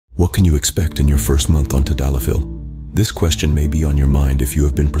What can you expect in your first month on Tadalafil? This question may be on your mind if you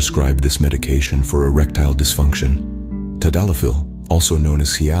have been prescribed this medication for erectile dysfunction. Tadalafil, also known as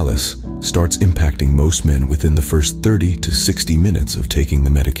Cialis, starts impacting most men within the first 30 to 60 minutes of taking the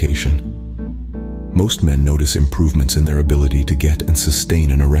medication. Most men notice improvements in their ability to get and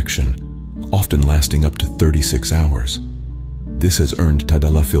sustain an erection, often lasting up to 36 hours. This has earned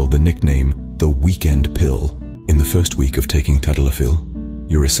Tadalafil the nickname, the weekend pill. In the first week of taking Tadalafil,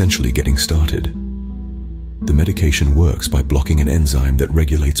 you're essentially getting started. The medication works by blocking an enzyme that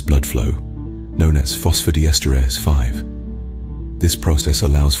regulates blood flow, known as phosphodiesterase 5. This process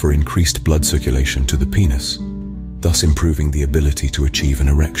allows for increased blood circulation to the penis, thus improving the ability to achieve an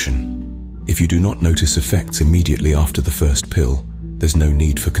erection. If you do not notice effects immediately after the first pill, there's no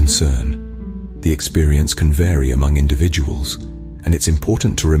need for concern. The experience can vary among individuals, and it's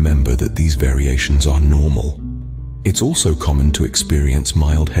important to remember that these variations are normal. It's also common to experience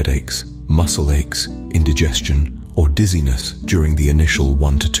mild headaches, muscle aches, indigestion, or dizziness during the initial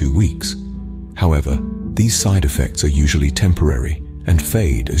 1 to 2 weeks. However, these side effects are usually temporary and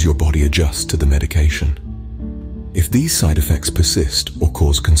fade as your body adjusts to the medication. If these side effects persist or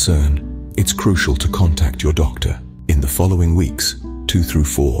cause concern, it's crucial to contact your doctor. In the following weeks, 2 through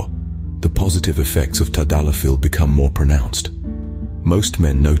 4, the positive effects of Tadalafil become more pronounced. Most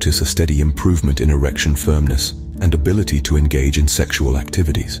men notice a steady improvement in erection firmness and ability to engage in sexual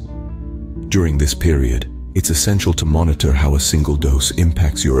activities. During this period, it's essential to monitor how a single dose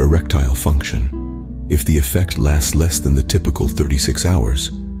impacts your erectile function. If the effect lasts less than the typical 36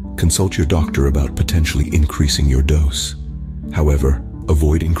 hours, consult your doctor about potentially increasing your dose. However,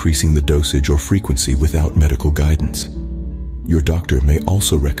 avoid increasing the dosage or frequency without medical guidance. Your doctor may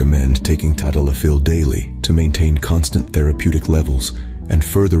also recommend taking Tadalafil daily to maintain constant therapeutic levels and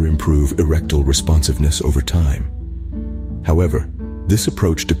further improve erectile responsiveness over time. However, this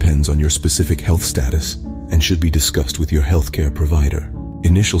approach depends on your specific health status and should be discussed with your healthcare provider.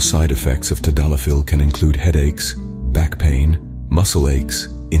 Initial side effects of Tadalafil can include headaches, back pain, muscle aches,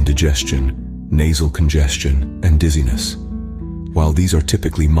 indigestion, nasal congestion, and dizziness. While these are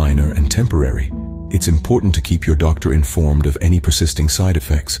typically minor and temporary, it's important to keep your doctor informed of any persisting side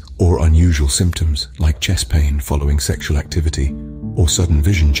effects or unusual symptoms like chest pain following sexual activity or sudden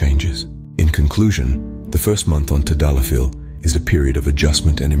vision changes. In conclusion, the first month on Tadalafil is a period of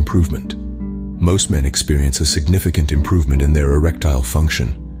adjustment and improvement. Most men experience a significant improvement in their erectile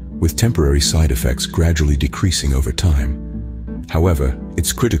function, with temporary side effects gradually decreasing over time. However,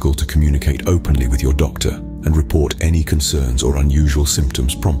 it's critical to communicate openly with your doctor and report any concerns or unusual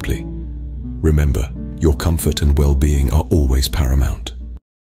symptoms promptly. Remember, your comfort and well-being are always paramount.